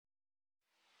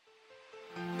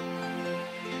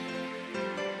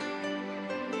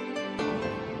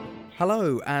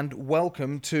Hello and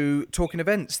welcome to Talking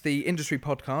Events, the industry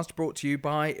podcast brought to you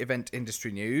by Event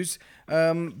Industry News.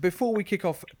 Before we kick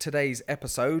off today's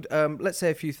episode, let's say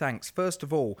a few thanks. First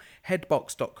of all,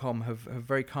 Headbox.com have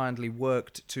very kindly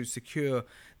worked to secure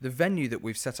the venue that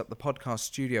we've set up the podcast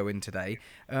studio in today.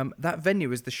 That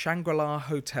venue is the Shangri-La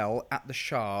Hotel at the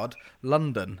Shard,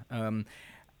 London.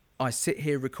 I sit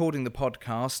here recording the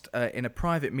podcast in a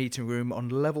private meeting room on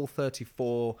level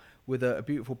 34 with a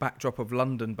beautiful backdrop of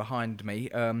London behind me.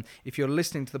 If you're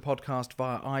listening to the podcast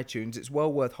via iTunes, it's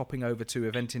well worth hopping over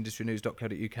to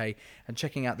eventindustrynews.co.uk and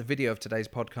checking out the video of today's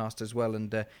podcast as well.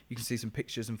 And you can see some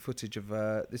pictures and footage of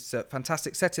this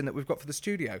fantastic setting that we've got for the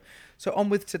studio. So on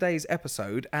with today's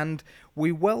episode, and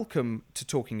we welcome to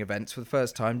Talking Events for the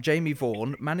first time Jamie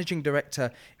Vaughan, Managing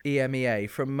Director EMEA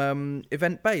from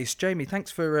Event Base. Jamie,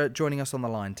 thanks for joining us on the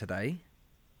line today.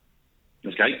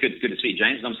 That's great. Good to see you,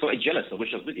 James. I'm slightly jealous. I wish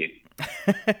I was with you.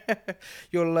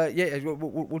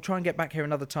 We'll try and get back here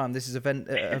another time. This is a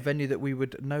venue that we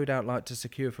would no doubt like to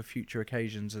secure for future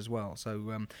occasions as well.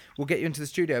 So we'll get you into the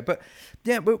studio. But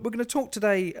yeah, we're going to talk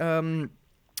today.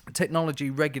 Technology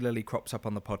regularly crops up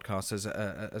on the podcast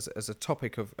as a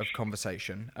topic of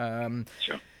conversation.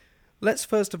 Sure. Let's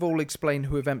first of all explain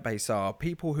who Event Base are.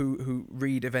 People who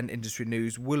read Event Industry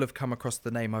News will have come across the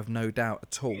name, I've no doubt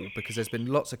at all, because there's been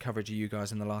lots of coverage of you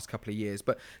guys in the last couple of years.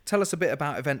 But tell us a bit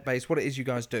about Event Base, what it is you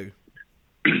guys do.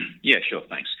 Yeah, sure,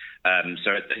 thanks.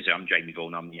 So I'm Jamie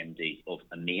Vaughan, I'm the MD of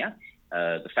EMEA.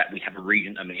 The fact we have a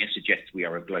region, EMEA, suggests we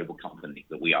are a global company,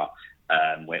 that we are.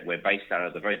 We're based out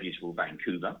of the very beautiful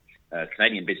Vancouver,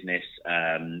 Canadian business,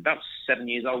 about 7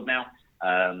 years old now.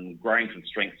 Growing from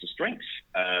strength to strength.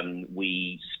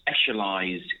 We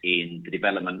specialise in the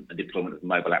development and deployment of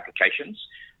mobile applications,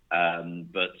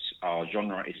 but our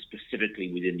genre is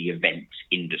specifically within the event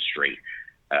industry.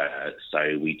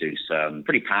 So we do some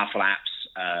pretty powerful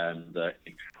apps that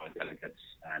empower delegates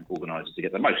and organisers to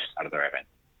get the most out of their event.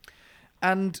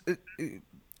 And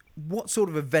what sort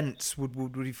of events would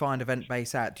you find Event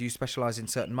Base at? Do you specialise in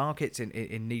certain markets,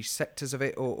 in niche sectors of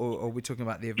it, or are we talking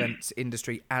about the events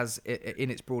industry as in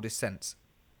its broadest sense?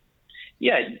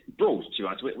 Yeah, broad, to be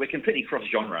honest. We're completely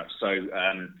cross-genre. So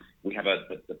we have a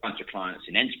bunch of clients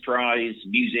in enterprise,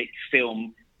 music,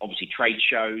 film, obviously trade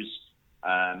shows.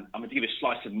 I'm going to give you a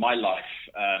slice of my life.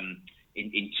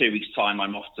 In 2 weeks' time,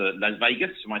 I'm off to Las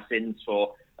Vegas for my sins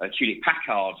for Hewlett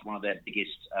Packard, one of their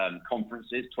biggest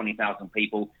conferences, 20,000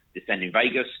 people descend in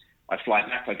Vegas. I fly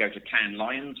back, I go to Cannes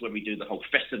Lions, where we do the whole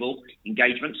festival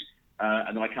engagement,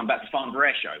 and then I come back to Farnborough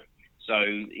Air Show.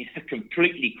 So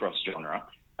completely cross-genre,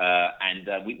 and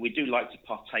we do like to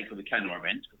partake of the Cannes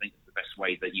event. I think it's the best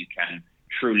way that you can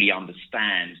truly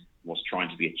understand what's trying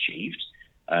to be achieved.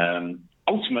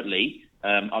 Ultimately,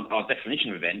 our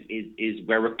definition of event is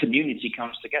where a community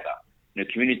comes together. You know,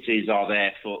 communities are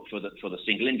there for the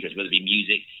single interest, whether it be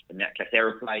music, in that case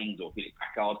aeroplanes or Hewlett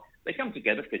Packard. They come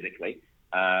together physically,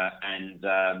 and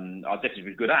our definition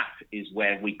of a good app is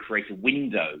where we create a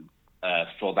window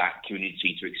for that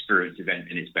community to experience the event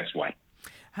in its best way.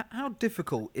 How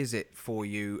difficult is it for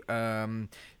you to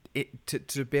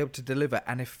be able to deliver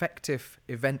an effective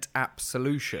event app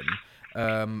solution?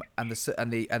 And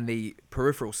the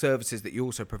peripheral services that you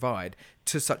also provide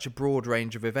to such a broad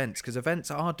range of events, because events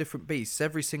are different beasts.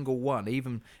 Every single one,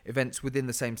 even events within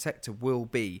the same sector, will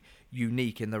be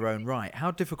unique in their own right. How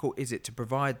difficult is it to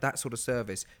provide that sort of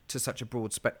service to such a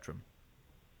broad spectrum?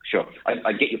 Sure,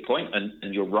 I get your point,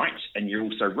 and you're right, and you're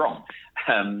also wrong.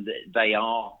 They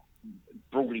are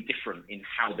broadly different in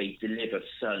how they deliver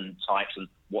certain types and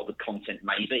what the content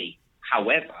may be.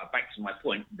 However, back to my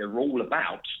point, they're all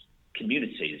about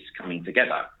communities coming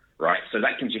together, right? So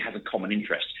that community has a common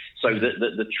interest. So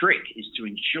the trick is to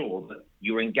ensure that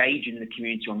you're engaging the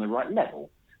community on the right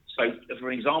level. So,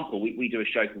 for example, we do a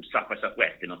show called South by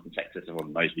Southwest in Austin, Texas.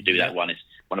 Everyone knows we do that one. It's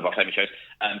one of our famous shows.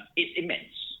 It's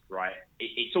immense, right?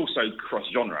 It's also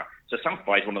cross-genre. So South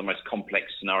by is one of the most complex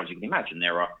scenarios you can imagine.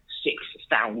 There are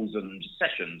 6,000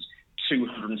 sessions,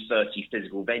 230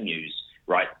 physical venues,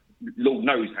 right? Lord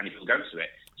knows how many people go to it.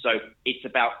 So it's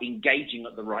about engaging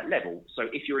at the right level. So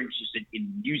if you're interested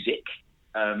in music,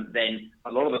 then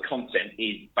a lot of the content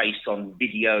is based on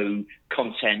video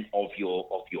content of your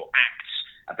acts,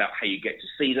 about how you get to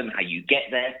see them, how you get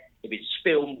there. If it's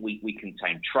film, we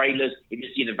contain trailers. If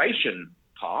it's the innovation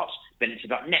part, then it's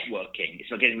about networking.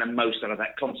 It's about getting the most out of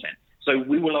that content. So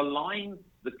we will align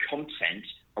the content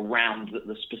around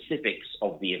the specifics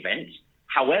of the event.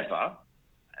 However,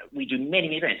 we do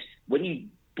many events. When you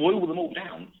boil them all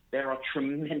down, there are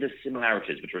tremendous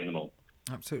similarities between them all.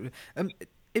 Absolutely.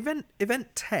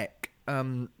 Event tech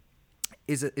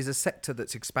is a sector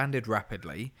that's expanded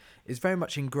rapidly, is very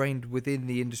much ingrained within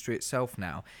the industry itself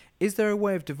now. Is there a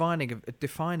way of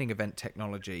defining event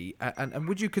technology? And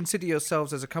would you consider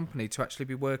yourselves as a company to actually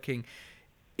be working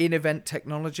in event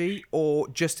technology or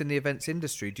just in the events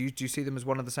industry? Do you see them as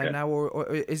one and the same now,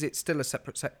 or is it still a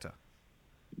separate sector?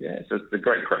 Yeah, it's a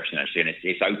great question, actually, and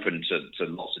it's open to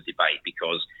lots of debate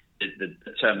because the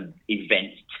term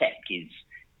event tech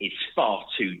is far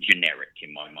too generic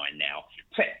in my mind now.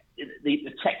 The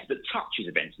tech that touches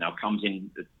events now comes in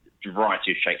a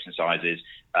variety of shapes and sizes,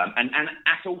 and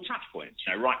at all touch points,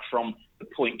 right from the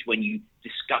point when you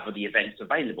discover the events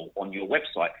available on your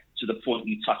website to the point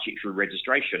you touch it through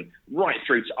registration, right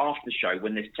through to after the show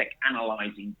when there's tech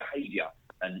analysing behaviour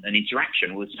and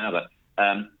interaction with another.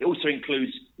 It also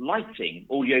includes lighting,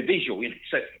 audio, visual.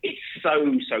 So it's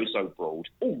so broad,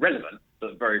 all relevant,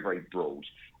 but very, very broad.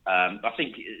 I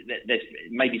think that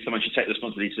maybe someone should take the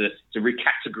responsibility to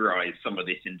recategorize some of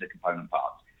this into component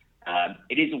parts.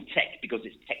 It is all tech because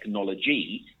it's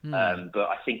technology, but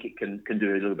I think it can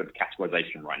do a little bit of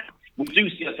categorization right now. We do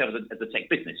see ourselves as a tech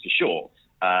business for sure,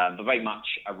 but very much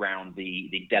around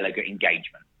the delegate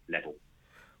engagement level.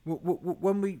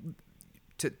 When we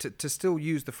to still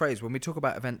use the phrase when we talk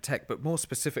about event tech, but more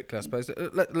specifically, I suppose,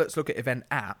 let's look at event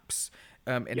apps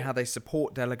in how they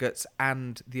support delegates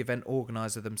and the event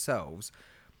organizer themselves.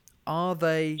 Are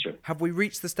they? Sure. Have we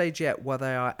reached the stage yet where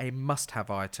they are a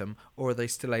must-have item, or are they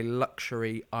still a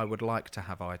luxury I would like to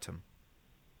have item?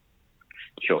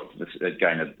 Sure, that's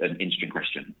again an interesting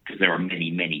question because there are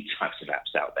many types of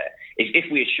apps out there. If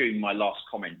we assume my last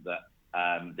comment that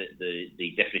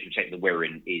the definition of tech that we're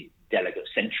in is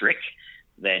delegate-centric,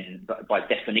 then by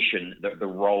definition the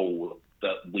role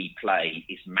that we play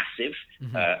is massive,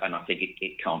 and I think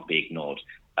it can't be ignored.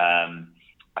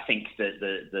 I think that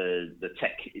the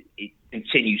tech it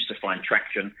continues to find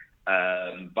traction,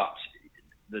 but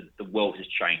the world has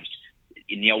changed.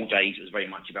 In the old days, it was very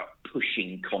much about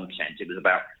pushing content. It was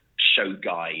about show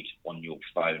guide on your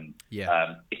phone.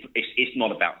 Yeah. It's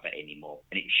not about that anymore,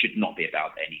 and it should not be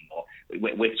about that anymore.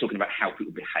 We're talking about how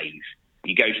people behave.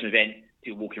 You go to an event,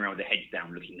 people walking around with their heads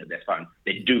down looking at their phone.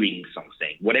 They're doing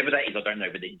something. Whatever that is, I don't know,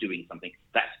 but they're doing something.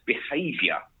 That's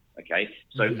behavior, okay?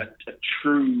 So a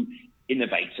true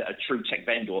innovator, a true tech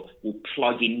vendor will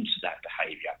plug into that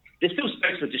behavior. There's still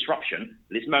space for disruption.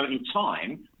 At this moment in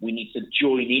time, we need to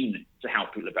join in to how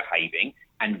people are behaving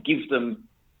and give them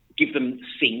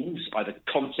things, either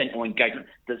content or engagement,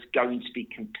 that's going to be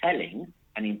compelling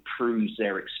and improves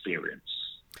their experience.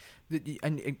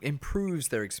 And improves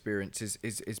their experience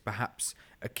is perhaps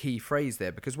a key phrase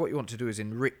there, because what you want to do is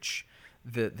enrich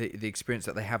the experience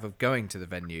that they have of going to the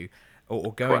venue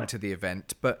or going Correct. to the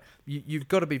event. But you've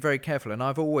got to be very careful, and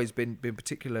I've always been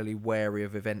particularly wary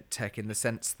of event tech in the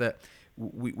sense that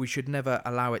we should never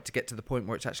allow it to get to the point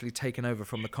where it's actually taken over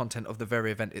from the content of the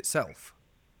very event itself.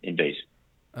 Indeed.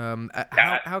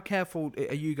 How careful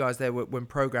are you guys there when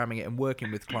programming it and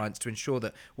working with clients to ensure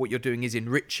that what you're doing is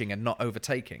enriching and not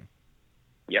overtaking?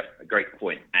 Yep, a great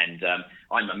point. And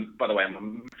by the way, I'm a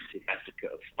massive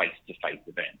advocate of face-to-face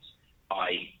events.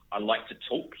 I like to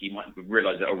talk. You might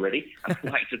realise that already. I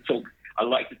like to talk. I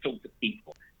like to talk to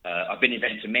people. I've been in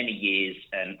events for many years,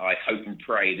 and I hope and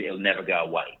pray that it'll never go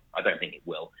away. I don't think it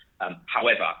will.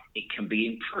 However, it can be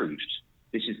improved.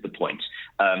 This is the point.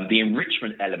 The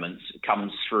enrichment elements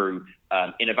comes through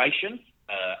innovation,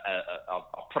 our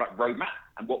product roadmap,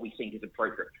 and what we think is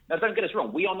appropriate. Now, don't get us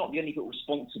wrong. We are not the only people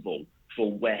responsible for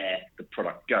where the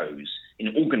product goes.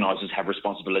 Organisers have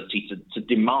responsibility to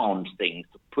demand things,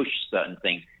 to push certain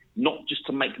things, not just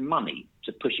to make money,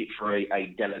 to push it for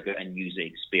a delegate and user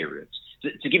experience.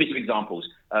 To give you some examples,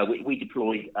 we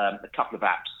deployed a couple of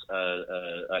apps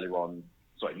earlier on,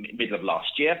 middle of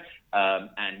last year,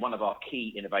 and one of our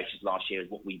key innovations last year is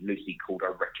what we loosely called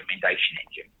our recommendation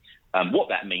engine. What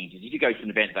that means is if you go to an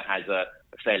event that has a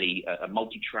fairly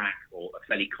multi-track or a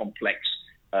fairly complex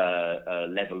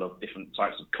level of different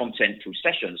types of content through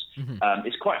sessions,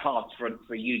 it's quite hard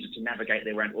for a user to navigate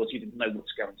their own or to even know what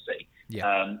to go and see.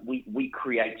 Yeah. We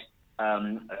create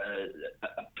a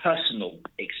personal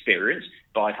experience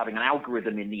by having an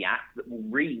algorithm in the app that will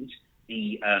read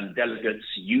the delegate's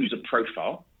user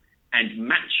profile and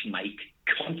match make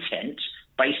content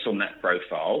based on that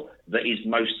profile that is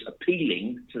most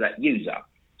appealing to that user.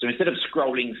 So instead of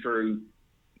scrolling through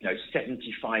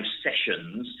 75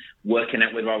 sessions working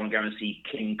out whether I want to go and see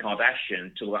Kim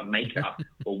Kardashian talk about makeup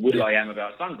or will.i.am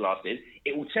about sunglasses,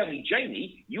 it will tell me,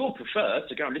 Jamie, you'll prefer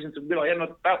to go and listen to will.i.am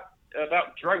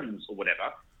about drones or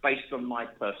whatever based on my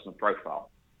personal profile.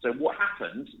 So what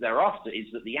happens thereafter is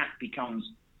that the app becomes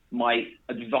my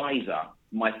advisor,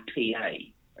 my PA,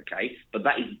 okay? But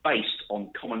that is based on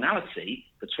commonality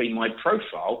between my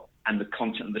profile and the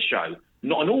content of the show,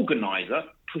 not an organizer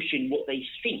pushing what they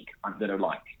think I'm going to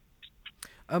like.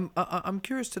 I'm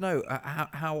curious to know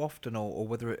how often or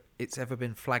whether it's ever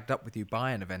been flagged up with you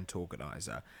by an event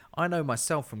organizer. I know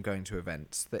myself from going to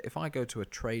events that if I go to a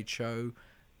trade show,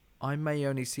 I may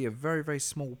only see a very, very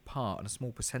small part and a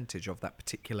small percentage of that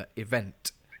particular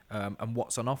event and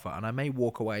what's on offer. And I may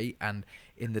walk away and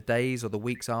in the days or the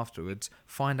weeks afterwards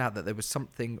find out that there was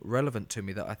something relevant to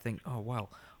me that I think, oh,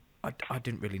 well, I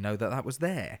didn't really know that was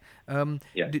there.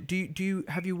 Yeah. Do you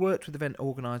have you worked with event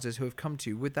organisers who have come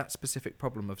to you with that specific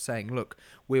problem of saying, look,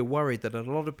 we're worried that a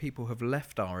lot of people have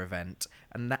left our event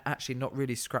and that actually not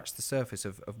really scratched the surface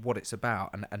of what it's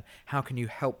about, and how can you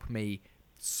help me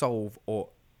solve or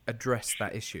address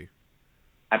that issue?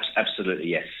 Absolutely,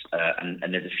 yes. And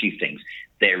there's a few things.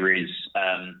 There is,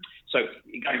 so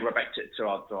going right back to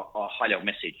our high-level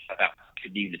message about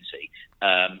community,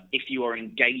 if you are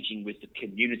engaging with the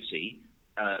community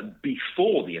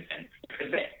before the event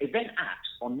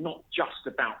apps are not just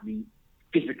about the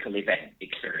physical event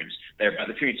experience, they're about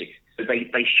the community. So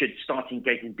they should start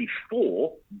engaging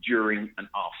before, during, and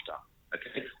after.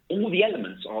 Okay, all the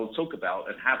elements I'll talk about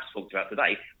and have talked about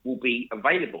today will be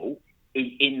available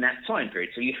in that time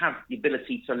period. So you have the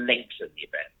ability to lengthen the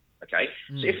event. Okay,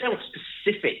 so if there are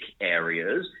specific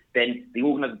areas, then the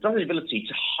organizer does have the ability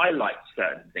to highlight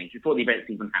certain things before the event's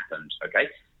even happened. Okay,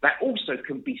 that also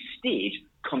can be steered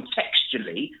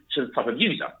contextually to the type of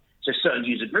user. So certain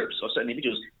user groups or certain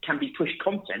individuals can be pushed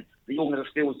content the organizer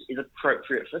feels is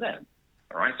appropriate for them.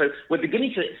 All right, so we're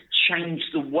beginning to change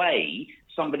the way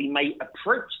somebody may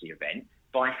approach the event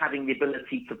by having the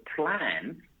ability to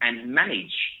plan and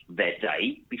manage their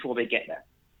day before they get there.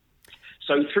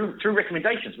 So through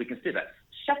recommendations, we can do that.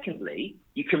 Secondly,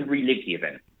 you can relive the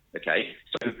event. Okay,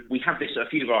 so we have this a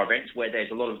few of our events where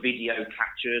there's a lot of video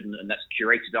captured and that's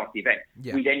curated after the event.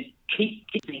 Yeah. We then keep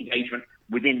the engagement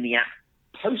within the app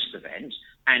post-event,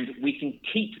 and we can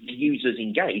keep the users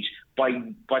engaged by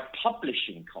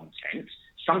publishing content,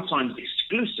 sometimes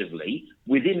exclusively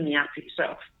within the app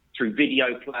itself, through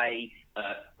video play,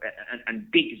 and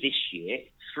big this year,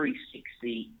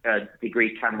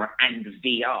 360-degree camera and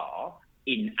VR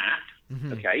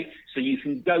in-app, okay? So you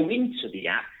can go into the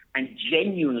app and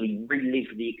genuinely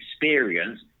relive the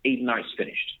experience even though it's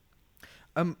finished.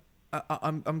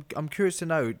 I'm curious to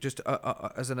know, just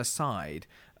as an aside,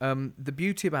 the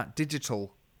beauty about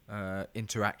digital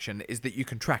interaction is that you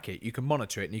can track it, you can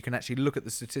monitor it, and you can actually look at the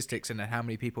statistics and how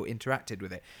many people interacted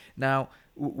with it. Now,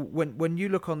 when you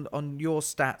look on your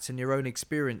stats and your own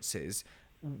experiences,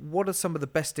 what are some of the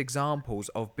best examples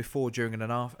of before, during,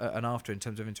 and after in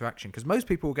terms of interaction? Because most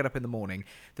people will get up in the morning,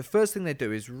 the first thing they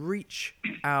do is reach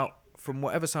out from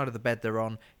whatever side of the bed they're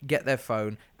on, get their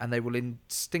phone, and they will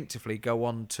instinctively go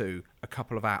on to a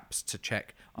couple of apps to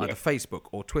check either Facebook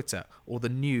or Twitter or the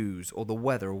news or the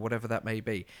weather or whatever that may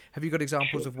be. Have you got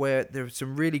examples of where there are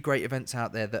some really great events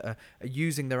out there that are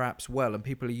using their apps well and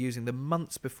people are using them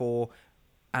months before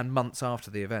and months after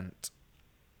the event?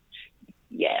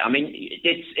 Yeah, I mean,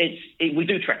 we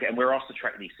do track it, and we're asked to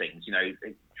track these things. You know,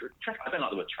 I don't like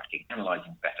the word tracking.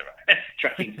 Analysing better.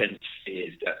 Tracking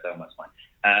is that's fine.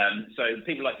 So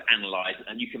people like to analyse,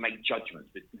 and you can make judgments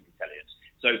with intelligence.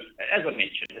 So as I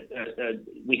mentioned,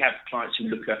 we have clients who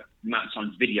look at the amount of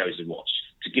times videos are watched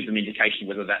to give them indication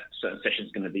whether that certain session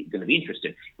is going to be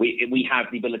interesting. We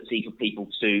have the ability for people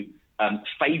to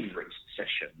favourite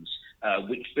sessions,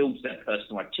 which builds their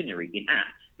personal itinerary in app.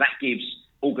 That gives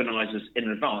organisers in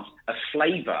advance a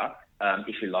flavour,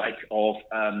 if you like, of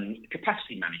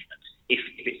capacity management. If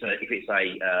it's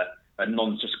a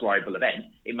non-subscribable event,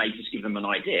 it may just give them an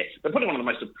idea. But probably one of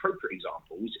the most appropriate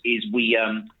examples is we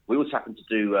also happen to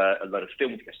do a lot of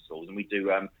film festivals, and we do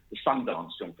the Sundance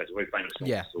Film Festival, very famous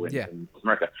film festival in North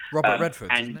America. Robert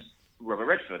Redford, isn't it? Robert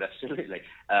Redford, absolutely.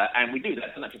 And we do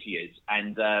that, done that for a few years.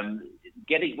 And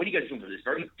when you go to film festivals, it's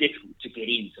very difficult to get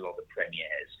into a lot of the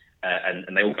premieres.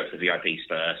 And they all go to the VIPs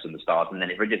first and the stars, and then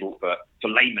it's very difficult for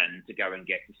laymen to go and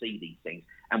get to see these things.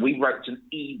 And we wrote an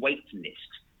e-wait list.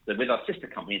 So with our sister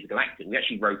company, Intergalactic, we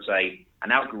actually wrote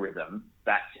an algorithm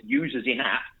that users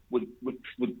in-app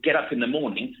would get up in the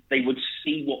morning, they would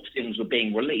see what films were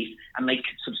being released, and they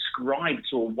could subscribe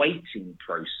to a waiting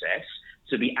process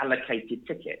to be allocated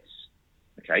tickets.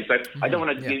 Okay, so I don't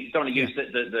want to use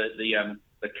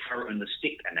the carrot and the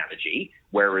stick analogy,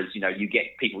 whereas, you know, you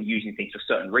get people using things for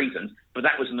certain reasons, but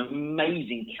that was an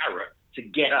amazing carrot to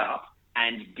get up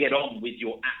and get on with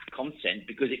your app content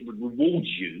because it would reward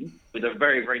you with a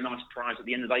very, very nice prize at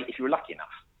the end of the day if you were lucky enough.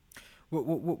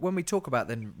 When we talk about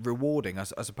then rewarding, I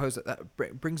suppose that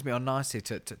brings me on nicely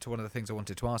to one of the things I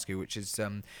wanted to ask you, which is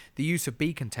the use of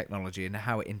beacon technology and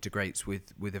how it integrates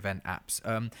with event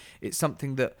apps. It's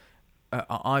something that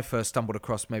I first stumbled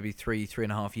across maybe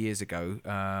 3.5 years ago,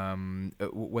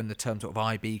 when the term sort of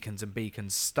iBeacons and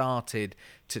beacons started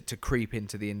to creep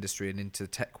into the industry and into the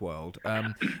tech world.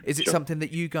 Is it something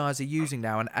that you guys are using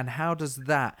now, and how does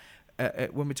that,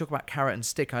 when we talk about carrot and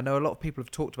stick, I know a lot of people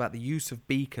have talked about the use of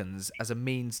beacons as a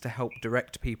means to help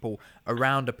direct people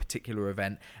around a particular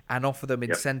event and offer them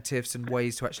incentives and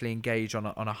ways to actually engage on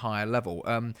a higher level.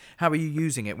 How are you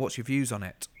using it? What's your views on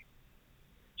it?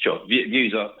 Sure.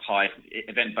 Views are high.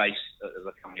 Event-based, as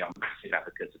a company, are massive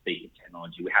advocates of beacon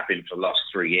technology. We have been for the last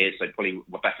 3 years. So probably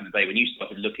back in the day when you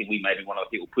started looking, we may be one of the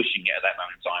people pushing it at that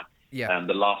moment in time. Yeah.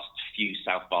 The last few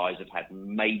South bys have had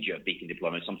major beacon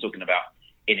deployments. I'm talking about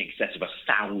in excess of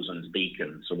 1,000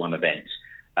 beacons for one event.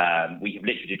 We have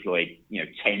literally deployed,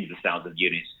 tens of thousands of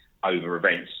units over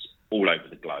events all over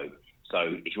the globe.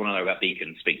 So if you want to know about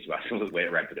beacons, speak to us.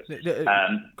 We're advocates.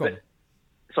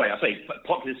 I'll say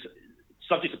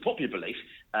subject to popular belief,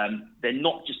 they're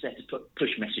not just there to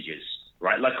push messages,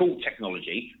 right? Like all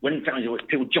technology, when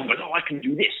people jump on, I can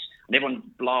do this, and everyone's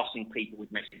blasting people with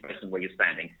messages based on where you're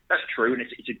standing. That's true, and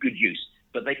it's a good use,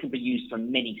 but they can be used for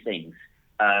many things.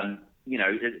 The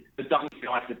dynamic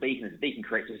of the beacon is the beacon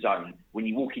creates a zone. When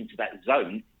you walk into that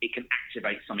zone, it can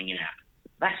activate something in app.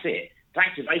 That's it. The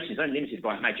activation is only limited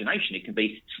by imagination. It can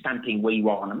be stamping where you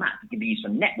are on a map. It can be used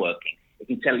for networking. It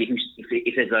can tell you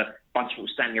if there's a bunch of people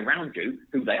standing around you,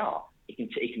 who they are. It can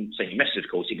send you messages,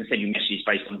 of course. It can send you messages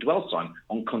based on dwell time,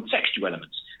 on contextual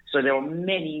elements. So there are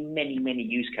many, many, many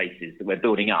use cases that we're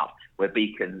building up where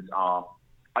beacons are.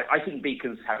 I think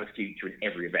beacons have a future in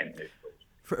every event.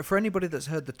 For anybody that's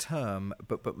heard the term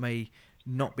but may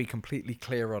not be completely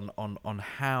clear on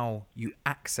how you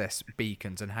access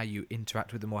beacons and how you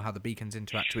interact with them or how the beacons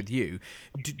interact with you,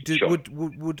 Sure.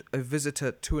 would a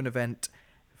visitor to an event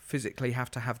physically have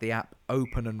to have the app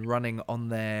open and running on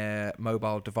their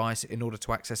mobile device in order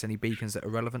to access any beacons that are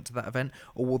relevant to that event,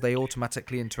 or will they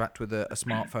automatically interact with a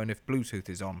smartphone if Bluetooth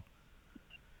is on?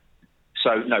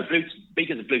 So no,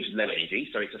 beacons are Bluetooth low energy,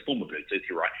 so it's a form of Bluetooth.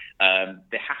 You're right.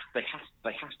 They have to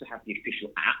have the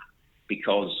official app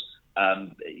because,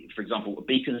 for example,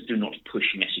 beacons do not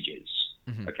push messages.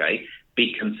 Mm-hmm. Okay,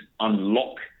 beacons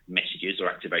unlock messages or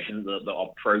activations that are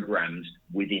programmed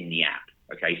within the app.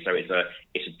 Okay, so it's a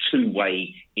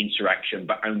two-way interaction,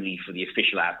 but only for the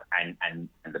official app and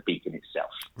the beacon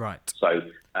itself. Right. So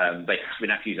they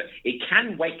have to use it. It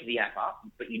can wake the app up,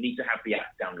 but you need to have the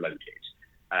app downloaded.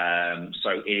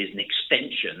 So it is an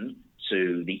extension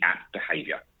to the app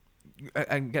behaviour.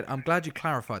 And again, I'm glad you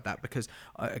clarified that because,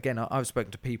 again, I've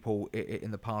spoken to people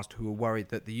in the past who were worried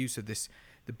that the use of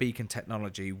the beacon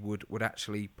technology would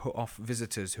actually put off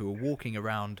visitors who are walking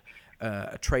around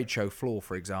a trade show floor,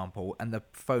 for example, and the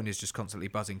phone is just constantly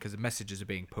buzzing because the messages are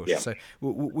being pushed. Yeah. So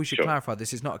we should clarify,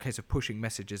 this is not a case of pushing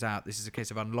messages out. This is a case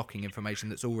of unlocking information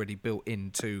that's already built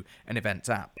into an event's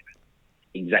app.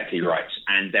 Exactly right.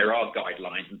 And there are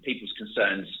guidelines and people's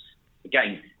concerns.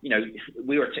 Again,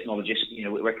 we're a technologist,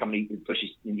 we're a company that pushes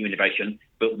new innovation,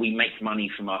 but we make money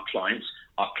from our clients.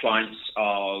 Our clients are,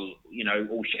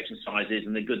 all shapes and sizes,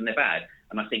 and they're good and they're bad.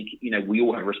 And I think, we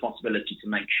all have a responsibility to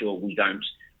make sure we don't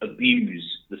abuse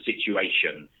the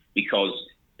situation because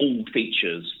all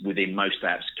features within most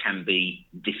apps can be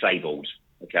disabled,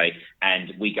 okay?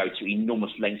 And we go to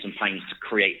enormous lengths and pains to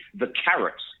create the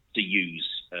carrots to use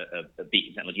a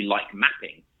beacon technology like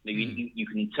mapping. You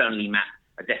can internally map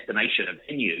a destination, a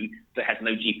venue that has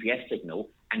no GPS signal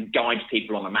and guide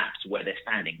people on a map to where they're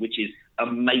standing, which is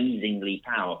amazingly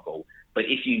powerful. But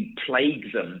if you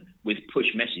plague them with push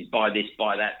messages, buy this,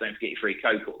 buy that, don't forget your free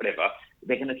Coke or whatever,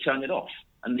 they're going to turn it off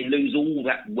and they lose all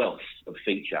that wealth of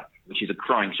feature, which is a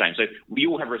crying shame. So we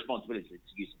all have a responsibility to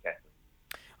use it carefully.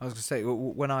 I was going to say,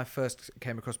 when I first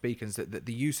came across beacons, that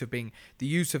the use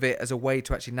of it as a way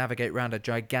to actually navigate around a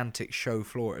gigantic show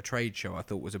floor at a trade show, I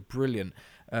thought was a brilliant,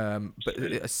 but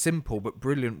a simple but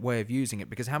brilliant way of using it.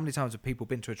 Because how many times have people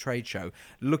been to a trade show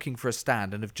looking for a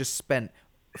stand and have just spent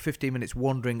 15 minutes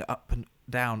wandering up and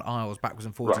down aisles backwards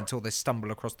and forwards until they stumble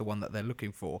across the one that they're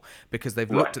looking for because they've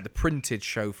looked at the printed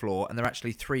show floor and they're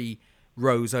actually 3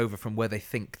 rows over from where they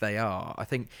think they are. I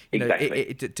think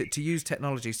to use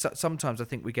technology, sometimes I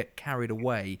think we get carried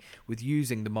away with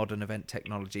using the modern event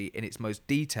technology in its most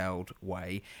detailed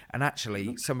way, and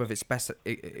actually some of its best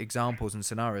examples and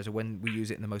scenarios are when we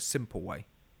use it in the most simple way.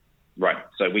 Right.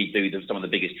 So we do some of the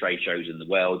biggest trade shows in the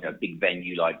world, a big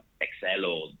venue like Excel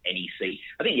or NEC.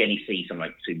 I think the NEC is something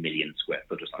like 2 million square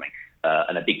foot or something.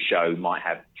 And a big show might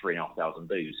have 3,500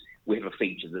 booths. we have a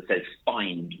feature that says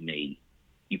 "Find Me."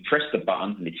 You press the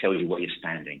button and it tells you where you're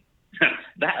standing.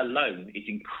 That alone is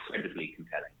incredibly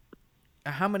compelling.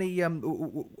 How many,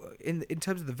 in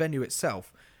terms of the venue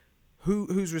itself,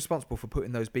 who's responsible for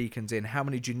putting those beacons in? How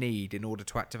many do you need in order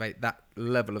to activate that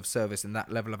level of service and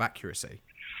that level of accuracy?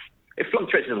 It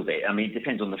fluctuates a little bit. I mean, it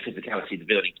depends on the physicality of the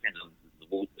building, it depends on the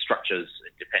wall structures,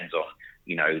 it depends on,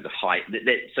 the height.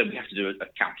 So we have to do a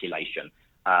calculation.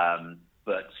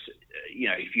 But,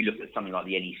 if you look at something like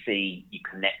the NEC, you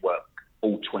can network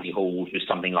all 20 halls with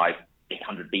something like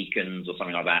 800 beacons or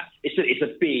something like that. It's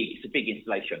a big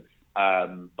installation.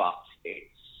 But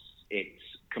it's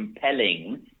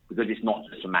compelling because it's not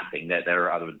just for mapping. There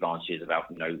are other advantages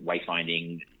about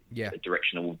wayfinding,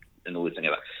 directional, and all this and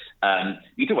the other.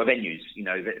 You talk about venues.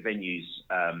 Venues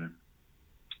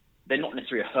they're not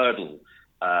necessarily a hurdle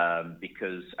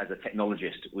because as a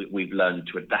technologist we've learned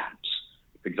to adapt.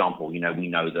 For example, we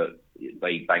know that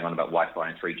they bang on about Wi-Fi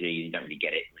and 3G, and you don't really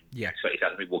get it. So it's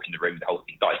as we walk in the room, the whole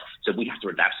thing dies. So we have to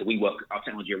adapt. So we work our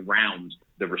technology around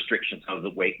the restrictions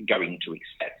that we're going to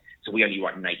accept. So we only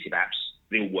write native apps.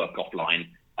 They all work offline.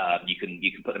 You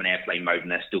can put them in airplane mode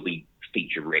and they'll still be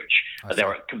feature rich. There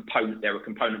are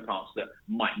component parts that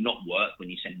might not work when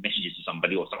you send messages to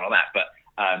somebody or something like that.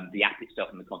 But the app itself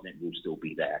and the content will still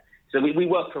be there. So we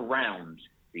work around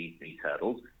these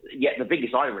hurdles. Yet the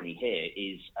biggest irony here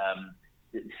is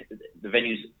the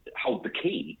venues hold the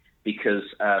key because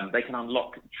they can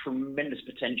unlock tremendous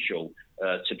potential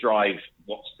to drive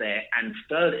what's there and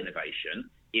further innovation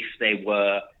if there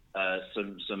were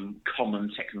some common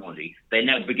technology. They're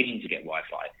now beginning to get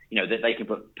Wi-Fi. They can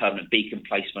put permanent beacon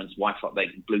placements, Wi-Fi, they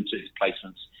can Bluetooth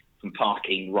placements from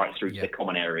parking right through to the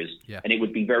common areas, and it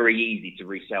would be very easy to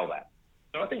resell that.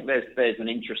 So I think there's an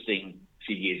interesting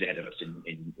few years ahead of us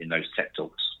in those tech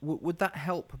talks. Would that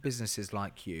help businesses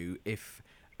like you if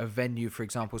a venue, for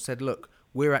example, said, look,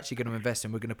 we're actually going to invest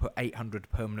and we're going to put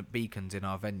 800 permanent beacons in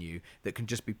our venue that can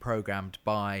just be programmed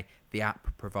by the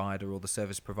app provider or the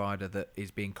service provider that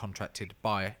is being contracted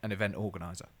by an event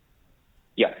organizer?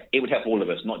 Yeah, it would help all of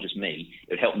us, not just me.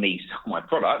 It would help me sell my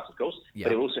product, of course,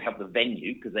 but it would also help the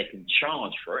venue because they can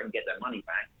charge for it and get their money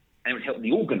back. And it would help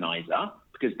the organizer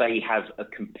because they have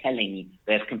compelling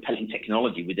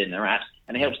technology within their apps,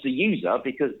 and it helps the user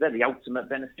because they're the ultimate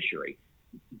beneficiary.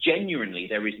 Genuinely,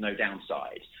 there is no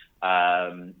downside.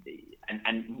 And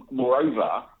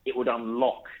moreover, it would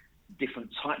unlock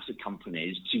different types of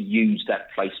companies to use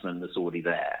that placement that's already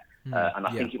there. And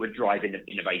I think it would drive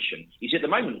innovation. You see, at the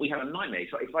moment, we have a nightmare.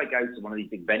 So if I go to one of these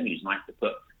big venues and I have to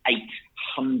put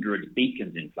 800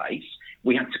 beacons in place,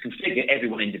 we have to configure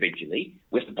everyone individually.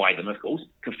 We have to buy them, of course,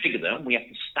 configure them. We have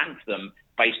to stamp them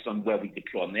based on where we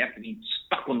deploy them. They have to be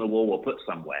stuck on the wall or put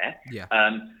somewhere.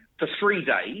 For 3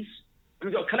 days,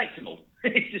 we've got to collect them all.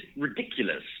 It's just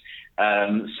ridiculous.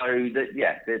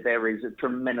 There is a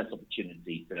tremendous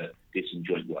opportunity to do some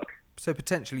joint work. So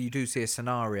potentially you do see a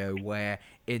scenario where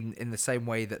in the same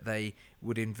way that they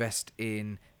would invest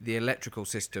in the electrical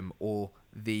system or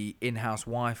the in-house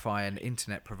Wi-Fi and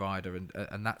internet provider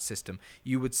and that system,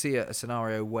 you would see a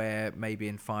scenario where maybe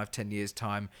in 5-10 years'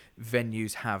 time,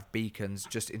 venues have beacons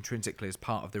just intrinsically as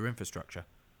part of their infrastructure.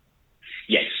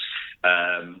 Yes.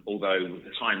 Although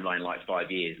the timeline like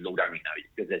 5 years, Lord only knows,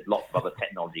 because there's lots of other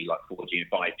technology like 4G and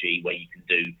 5G where you can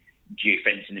do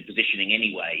geofencing and positioning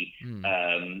anyway.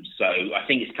 So I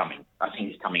think it's coming.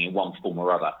 In one form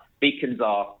or other. Beacons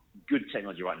are good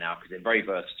technology right now because they're very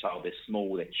versatile, they're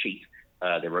small, they're cheap,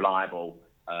 they're reliable,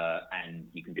 and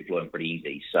you can deploy them pretty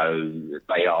easy. So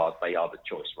they are the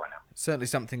choice right now. Certainly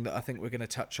something that I think we're going to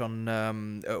touch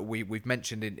on. We've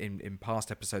mentioned in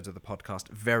past episodes of the podcast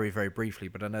very, very briefly,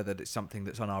 but I know that it's something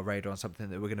that's on our radar and something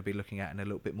that we're going to be looking at in a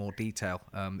little bit more detail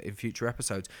in future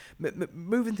episodes.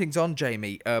 Moving things on,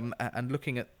 Jamie, and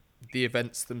looking at the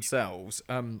events themselves.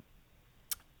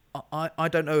 I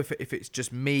don't know if it's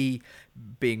just me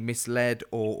being misled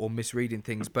or misreading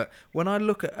things, but when I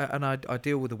look at and I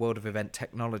deal with the world of event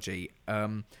technology,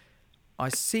 I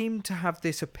seem to have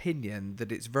this opinion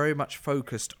that it's very much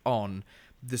focused on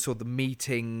the sort of the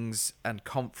meetings and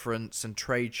conference and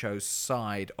trade show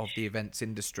side of the events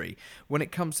industry. When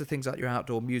it comes to things like your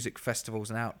outdoor music festivals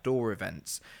and outdoor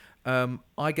events,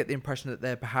 I get the impression that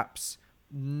they're perhaps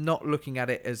not looking at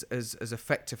it as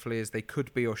effectively as they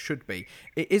could be or should be.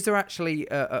 Is there actually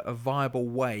a viable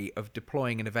way of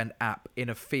deploying an event app in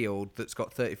a field that's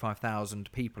got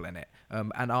 35,000 people in it?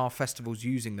 And are festivals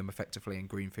using them effectively in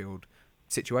greenfield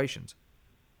situations?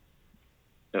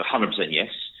 100% yes.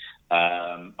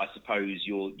 I suppose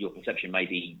your perception may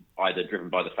be either driven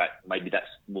by the fact maybe that's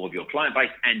more of your client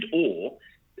base and or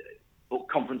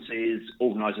conferences,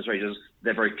 organisers, raisers,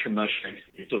 they're very commercial.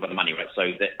 It's all about the money, right?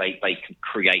 So that they can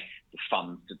create the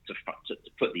funds to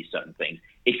put these certain things.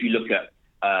 If you look at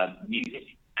music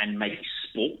and maybe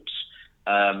sports,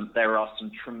 there are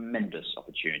some tremendous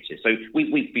opportunities. So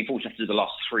we've been fortunate to do the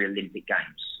last 3 Olympic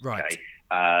Games. Right.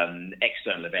 Okay?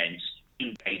 External events,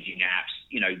 engaging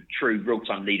apps, true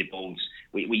real-time leaderboards.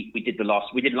 We did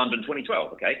London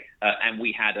 2012, okay, and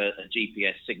we had a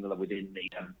GPS signaler within the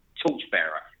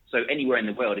torchbearer. So anywhere in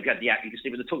the world, if you had the app, you could see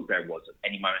where the torchbearer was at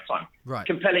any moment in time. Right.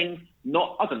 Compelling,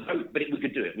 I don't know, but we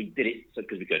could do it. We did it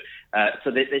because we could.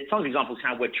 So there's tons of examples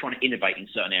how we're trying to innovate in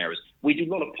certain areas. We do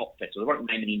a lot of pop festivals. I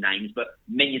won't name any names, but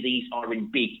many of these are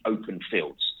in big open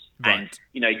fields. Right. And,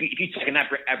 if you take an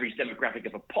average demographic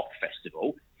of a pop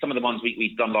festival, some of the ones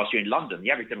we've done last year in London,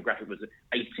 the average demographic was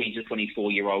 18 to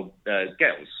 24-year-old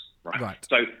girls. Right.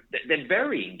 So they're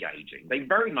very engaging. They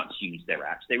very much use their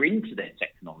apps. They're into their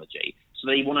technology. So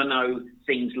they want to know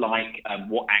things like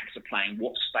what acts are playing,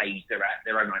 what stage they're at,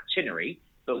 their own itinerary.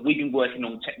 But we've been working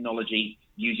on technology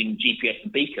using GPS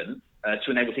and beacon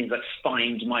to enable things like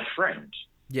Find My Friend.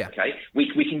 Yeah. Okay.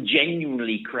 We can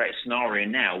genuinely create a scenario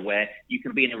now where you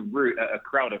can be in a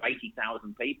crowd of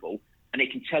 80,000 people and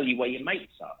it can tell you where your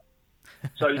mates are.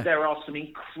 So there are some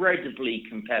incredibly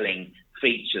compelling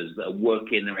features that are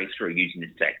working their way through using this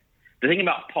tech. The thing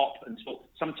about pop and sport,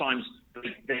 sometimes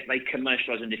they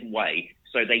commercialise in a different way,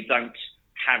 so they don't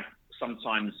have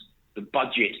sometimes the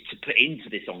budget to put into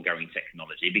this ongoing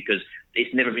technology because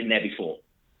it's never been there before.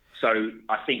 So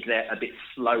I think they're a bit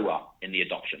slower in the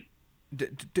adoption.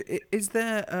 Is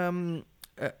there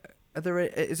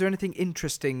anything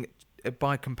interesting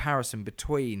by comparison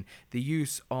between the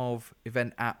use of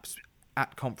event apps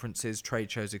at conferences,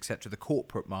 trade shows, etc., the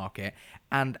corporate market,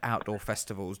 and outdoor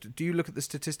festivals? Do you look at the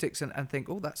statistics and think,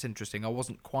 oh, that's interesting, I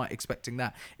wasn't quite expecting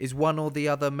that? Is one or the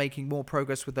other making more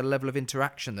progress with the level of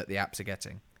interaction that the apps are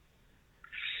getting?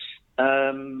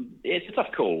 It's a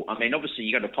tough call. I mean, obviously,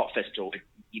 you go to a pop festival,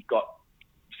 you've got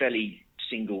fairly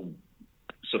single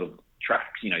sort of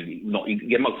tracks. You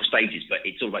get multiple stages, but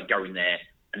it's all about going there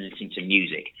and listening to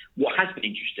music. What has been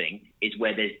interesting is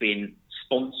where there's been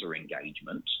sponsor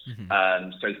engagement.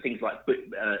 Mm-hmm. So things like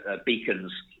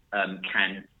beacons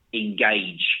can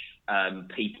engage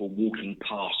people walking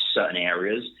past certain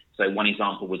areas. So one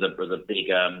example was a big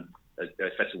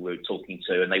festival we were talking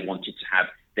to, and they wanted to have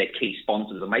their key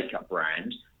sponsors, a makeup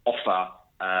brand, offer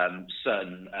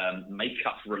certain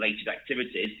makeup-related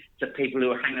activities to people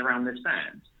who are hanging around their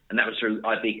stands. And that was through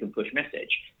iBeacon push message.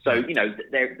 So,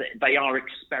 they are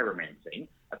experimenting.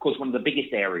 Of course, one of the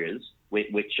biggest areas,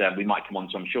 which we might come on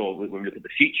to, I'm sure, when we look at the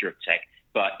future of tech,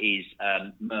 but is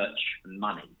merch and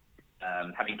money.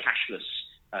 Having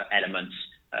cashless elements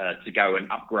to go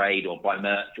and upgrade or buy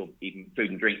merch or even food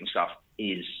and drink and stuff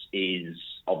is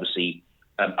obviously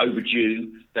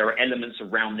overdue. There are elements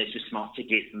around this with smart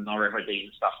tickets and RFID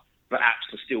and stuff, but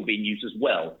apps are still being used as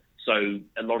well. So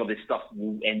a lot of this stuff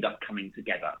will end up coming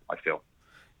together, I feel.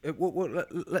 Well,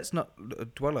 let's not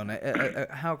dwell on it.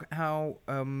 How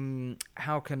can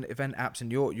event apps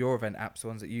and your event apps, the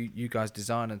ones that you guys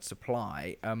design and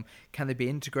supply, can they be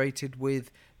integrated with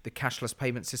the cashless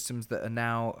payment systems that are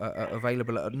now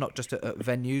available not just at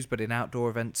venues but in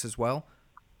outdoor events as well?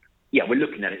 Yeah, we're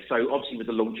looking at it. So obviously with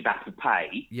the launch of Apple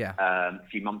Pay a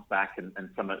few months back and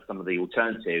some of the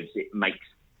alternatives, it makes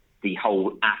the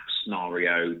whole app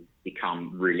scenario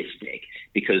become realistic,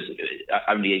 because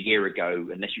only a year ago,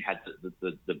 unless you had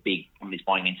the big companies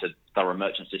buying into thorough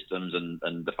merchant systems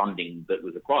and the funding that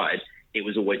was required, it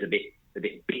was always a bit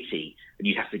bitty, and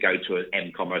you'd have to go to an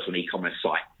m-commerce or an e-commerce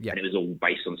site, and it was all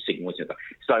based on signals and stuff.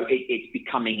 So it's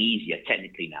becoming easier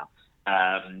technically now.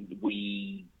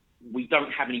 We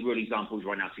don't have any real examples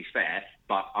right now, to be fair,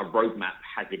 but our roadmap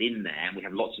has it in there, and we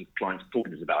have lots of clients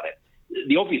talking to us about it.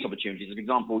 The obvious opportunities, for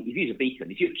example, if you use a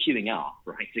beacon, if you're queuing up,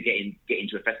 right, to get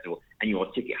into a festival and you're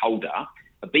a ticket holder,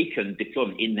 a beacon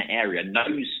deployment in the area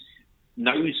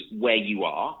knows where you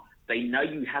are. They know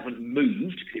you haven't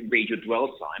moved because it reads your dwell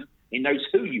time. It knows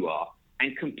who you are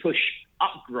and can push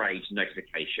upgrade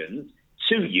notifications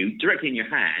to you directly in your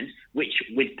hand, which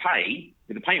with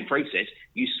the payment process,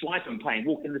 you swipe and pay and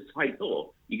walk in the side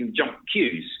door. You can jump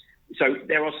queues. So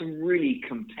there are some really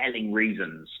compelling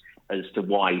reasons as to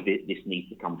why this needs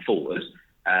to come forward.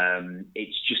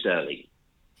 It's just early.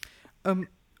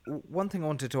 One thing I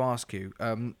wanted to ask you,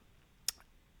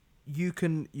 you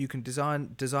can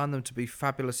design them to be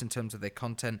fabulous in terms of their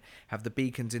content, have the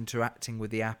beacons interacting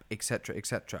with the app, etc.,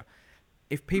 etc.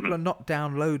 If people are not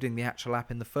downloading the actual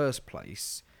app in the first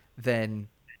place, then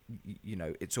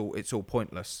it's all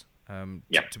pointless.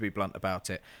 To be blunt about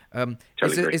it,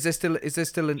 totally is there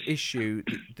still an issue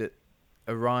that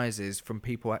arises from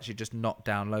people actually just not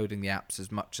downloading the apps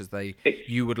as much as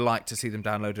you would like to see them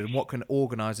downloaded? And what can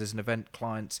organisers and event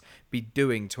clients be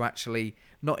doing to actually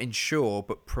not ensure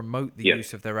but promote the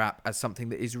use of their app as something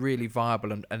that is really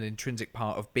viable and an intrinsic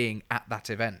part of being at that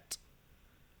event?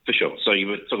 For sure. So you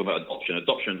were talking about adoption.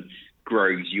 Adoption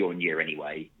grows year on year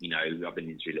anyway. You know, I've been in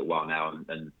the industry a little while now,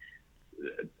 and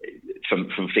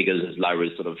from figures as low as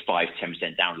sort of 5-10%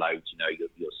 downloads, you know,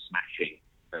 you're smashing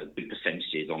big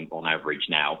percentages on average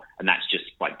now, and that's just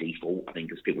by default, I think,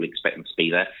 because people expect them to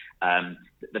be there.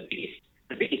 The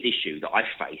biggest issue that I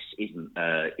face isn't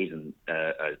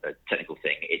a technical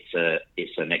thing.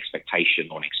 It's an expectation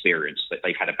or an experience that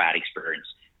they've had a bad experience.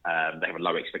 They have a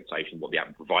low expectation of what the app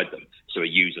will provide them, so a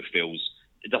user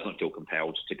doesn't feel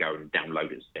compelled to go and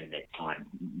download it, spend their time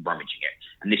rummaging it.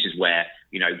 And this is where,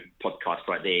 you know, podcasts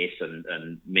like this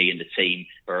and me and the team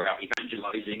are out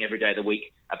evangelizing every day of the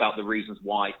week about the reasons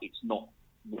why it's not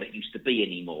what it used to be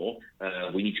anymore.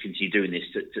 We need to continue doing this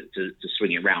to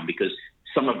swing it around, because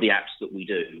some of the apps that we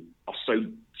do are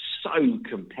so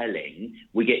compelling.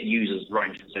 We get users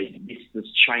running and say, this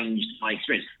has changed my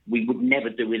experience. We would never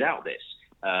do without this.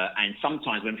 And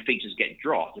sometimes when features get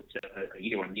dropped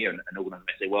year on year, and organisers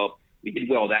say, well, we did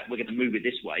well that, we're going to move it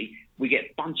this way, we get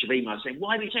a bunch of emails saying,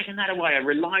 why have you taken that away? I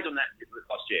relied on that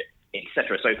last year,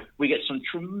 etc. So we get some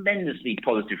tremendously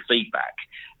positive feedback.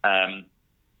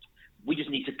 We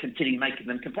just need to continue making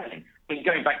them compelling. But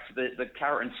going back to the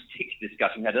carrot and stick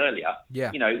discussion we had earlier,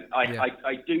 you know,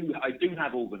 I do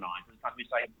have organisers who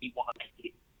say, we want to make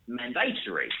it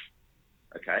mandatory.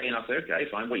 Okay, and I say, okay,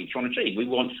 fine. What are you trying to achieve? We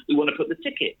want to put the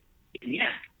ticket in the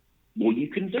app. Well, you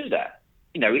can do that.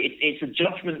 You know, it's a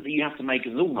judgment that you have to make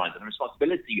as an organizer, and a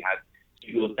responsibility you have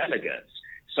to your delegates.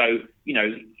 So, you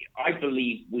know, I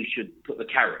believe we should put the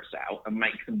carrots out and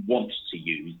make them want to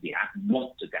use the app,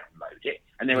 want to download it.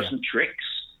 And there are some tricks.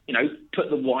 You know, put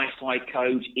the Wi-Fi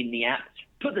code in the app,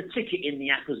 put the ticket in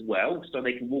the app as well, so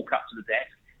they can walk up to the desk.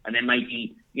 And then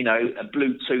maybe, you know, a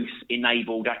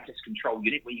Bluetooth-enabled access control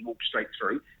unit where you walk straight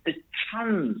through. There's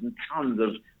tons and tons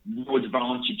of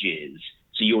advantages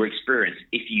to your experience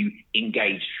if you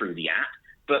engage through the app.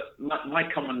 But my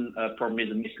common problem is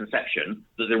a misconception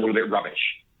that they're all a bit rubbish,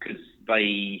 because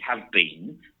they have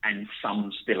been, and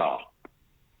some still are.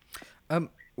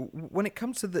 When it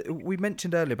comes to we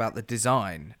mentioned earlier about the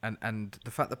design and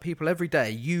the fact that people every day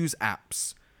use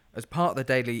apps as part of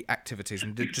their daily activities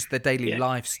and just their daily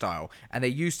lifestyle, and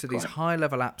they're used to these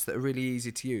high-level apps that are really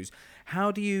easy to use. How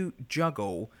do you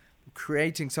juggle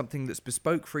creating something that's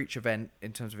bespoke for each event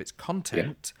in terms of its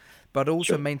content, but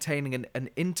also maintaining an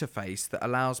interface that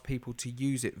allows people to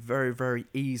use it very, very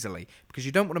easily? Because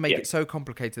you don't want to make it so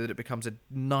complicated that it becomes a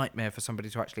nightmare for somebody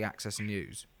to actually access and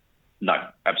use. No,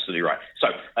 absolutely right. So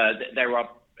there are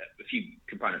a few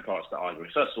component parts that I agree.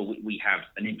 First of all, we have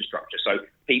an infrastructure. So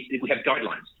we have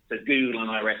guidelines. So Google and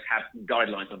iOS have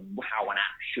guidelines on how an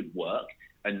app should work,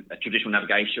 and a traditional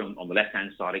navigation on the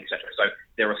left-hand side, etc. So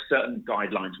there are certain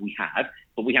guidelines we have,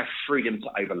 but we have freedom to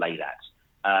overlay that.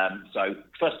 So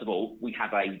first of all, we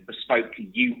have a bespoke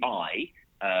UI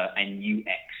and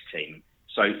UX team.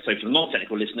 So for the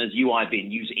non-technical listeners, UI being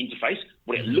user interface,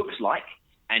 what it looks like,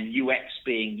 and UX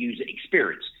being user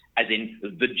experience, as in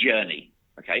the journey.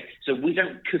 Okay, so we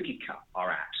don't cookie cut our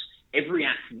apps. Every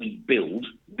app we build,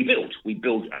 we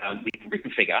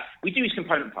reconfigure. We do use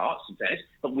component parts,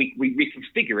 but we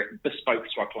reconfigure it bespoke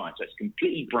to our clients. So it's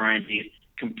completely branded,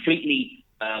 completely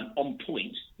on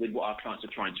point with what our clients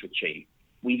are trying to achieve.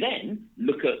 We then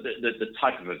look at the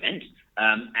type of event,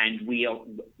 and we are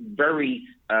very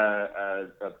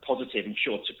positive and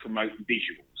sure to promote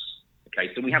visuals.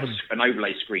 Okay, so we have an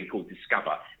overlay screen called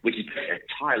Discover, which is a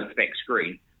tile effect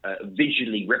screen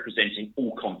visually representing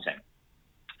all content.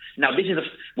 Now, this is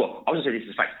I was going to say this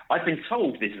is a fact. I've been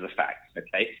told this is a fact,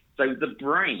 okay? So the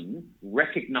brain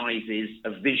recognizes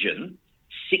a vision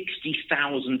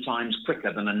 60,000 times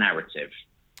quicker than a narrative.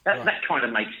 That kind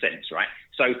of makes sense, right?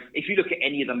 So if you look at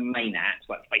any of the main apps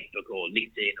like Facebook or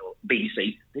LinkedIn or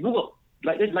BBC, they've all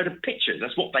got there's a load of pictures.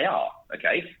 That's what they are,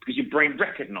 okay? Because your brain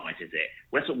recognizes it.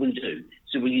 Well, that's what we do.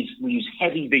 So we use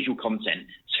heavy visual content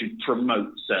to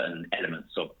promote certain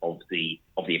elements of the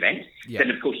event. Yeah.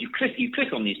 Then, of course, you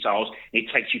click on these tiles, and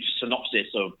it takes you to synopsis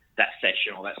of that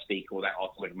session or that speaker or that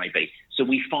article, whatever it may be. So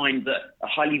we find that a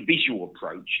highly visual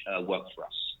approach works for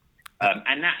us.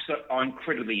 And that's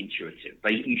incredibly intuitive.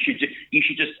 You should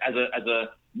just, as a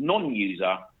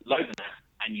non-user, load an app,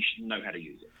 and you should know how to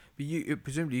use it. But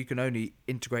presumably you can only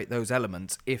integrate those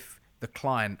elements if the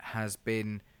client has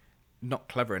been not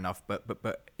clever enough,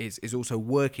 but is also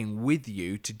working with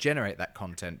you to generate that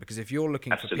content. Because if you're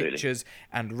looking Absolutely. for pictures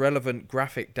and relevant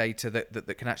graphic data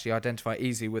that can actually identify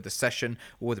easily with a session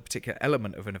or with a particular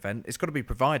element of an event, it's got to be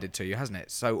provided to you, hasn't it?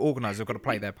 So organisers have got to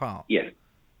play their part. Yeah,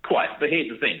 quite. But here's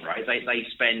the thing, right? They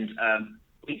spend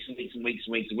weeks and weeks and weeks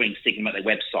and weeks and weeks thinking about their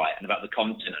website and about the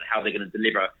content and how they're going to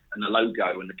deliver and the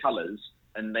logo and the colours,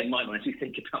 and they might want to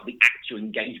think about the actual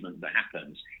engagement that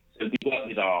happens. So we work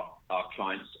with our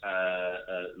clients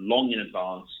long in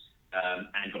advance,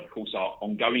 and of course our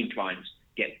ongoing clients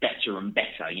get better and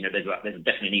better. You know, there's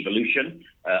definitely an evolution,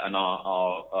 and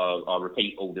our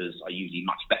repeat orders are usually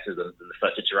much better than the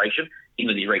first iteration. Even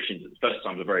though the iterations at the first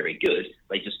time were very, very good,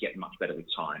 they just get much better with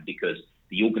time because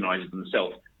the organisers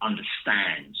themselves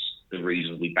understands the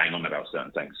reason we bang on about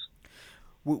certain things.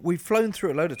 We've flown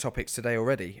through a load of topics today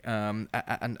already,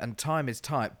 and time is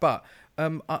tight. But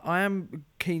I am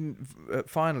keen,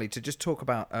 finally, to just talk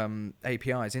about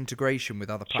APIs, integration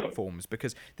with other platforms,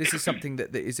 because this is something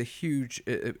that is a huge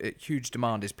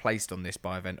demand is placed on this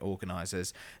by event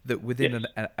organisers, that within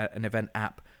an event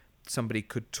app, somebody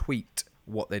could tweet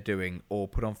what they're doing, or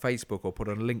put on Facebook or put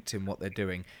on LinkedIn what they're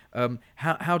doing.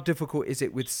 How difficult is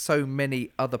it with so many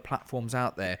other platforms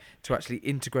out there to actually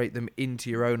integrate them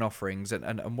into your own offerings,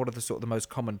 and what are the sort of the most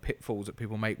common pitfalls that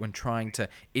people make when trying to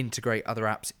integrate other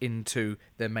apps into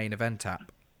their main event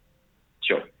app?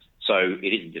 Sure. So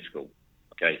it isn't difficult.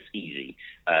 Okay, it's easy.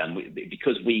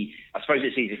 Because I suppose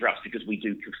it's easy for us because we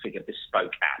do configure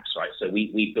bespoke apps, right? So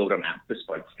we build an app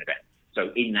bespoke for an event.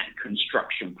 So in that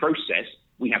construction process,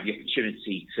 we have the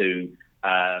opportunity to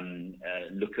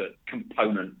look at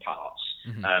component parts.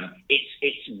 Mm-hmm.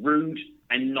 It's rude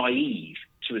and naive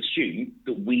to assume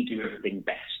that we do everything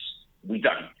best. We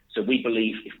don't. So we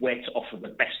believe if we're to offer the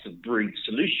best of breed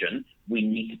solution, we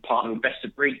need to partner with best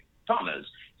of breed partners.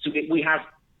 So we have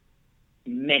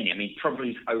many,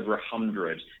 probably over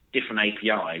 100 different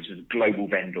APIs with global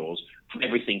vendors, from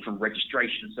everything from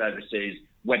registration services,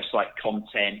 website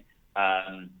content,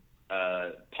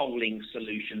 polling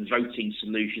solutions, voting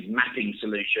solutions, mapping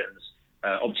solutions,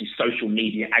 obviously social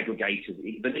media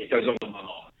aggregators. The list goes on and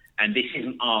on. And this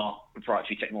isn't our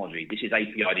proprietary technology. This is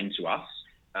API'd into us,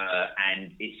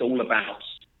 and it's all about,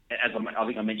 as I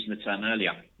think I mentioned the term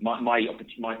earlier,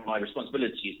 my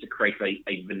responsibility is to create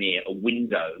a veneer, a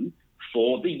window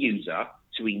for the user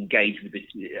to engage with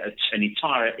an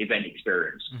entire event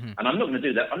experience. Mm-hmm. And I'm not going to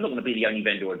do that. I'm not going to be the only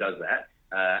vendor who does that.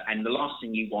 And the last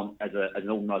thing you want as an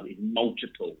organizer is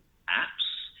multiple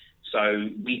apps. So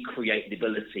we create the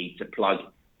ability to plug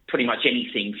pretty much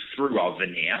anything through our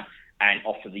veneer and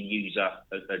offer the user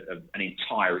an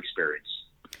entire experience.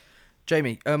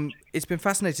 Jamie, it's been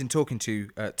fascinating talking to you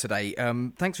today.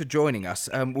 Thanks for joining us.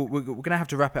 We're going to have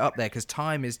to wrap it up there because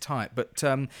time is tight. But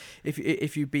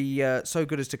if you'd be so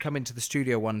good as to come into the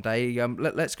studio one day,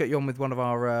 let's get you on with one of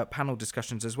our panel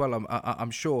discussions as well.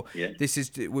 I'm sure this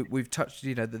is we've touched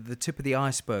the tip of the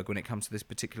iceberg when it comes to this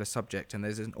particular subject, and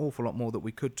there's an awful lot more that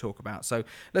we could talk about. So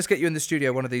let's get you in the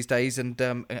studio one of these days and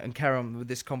carry on with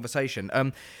this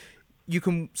conversation. You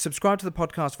can subscribe to the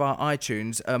podcast via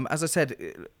iTunes. As I said,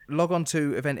 log on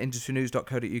to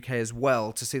eventindustrynews.co.uk as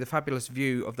well to see the fabulous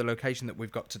view of the location that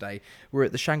we've got today. We're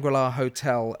at the Shangri-La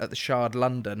Hotel at the Shard,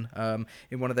 London,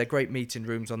 in one of their great meeting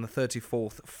rooms on the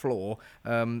 34th floor.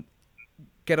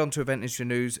 Get onto Event Industry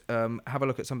News, have a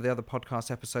look at some of the other podcast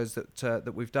episodes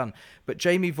that we've done. But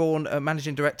Jamie Vaughan,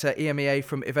 Managing Director, EMEA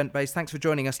from Eventbase, thanks for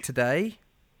joining us today.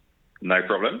 No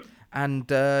problem.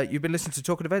 And you've been listening to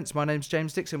Talking Events. My name's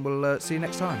James Dixon. We'll see you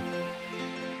next time.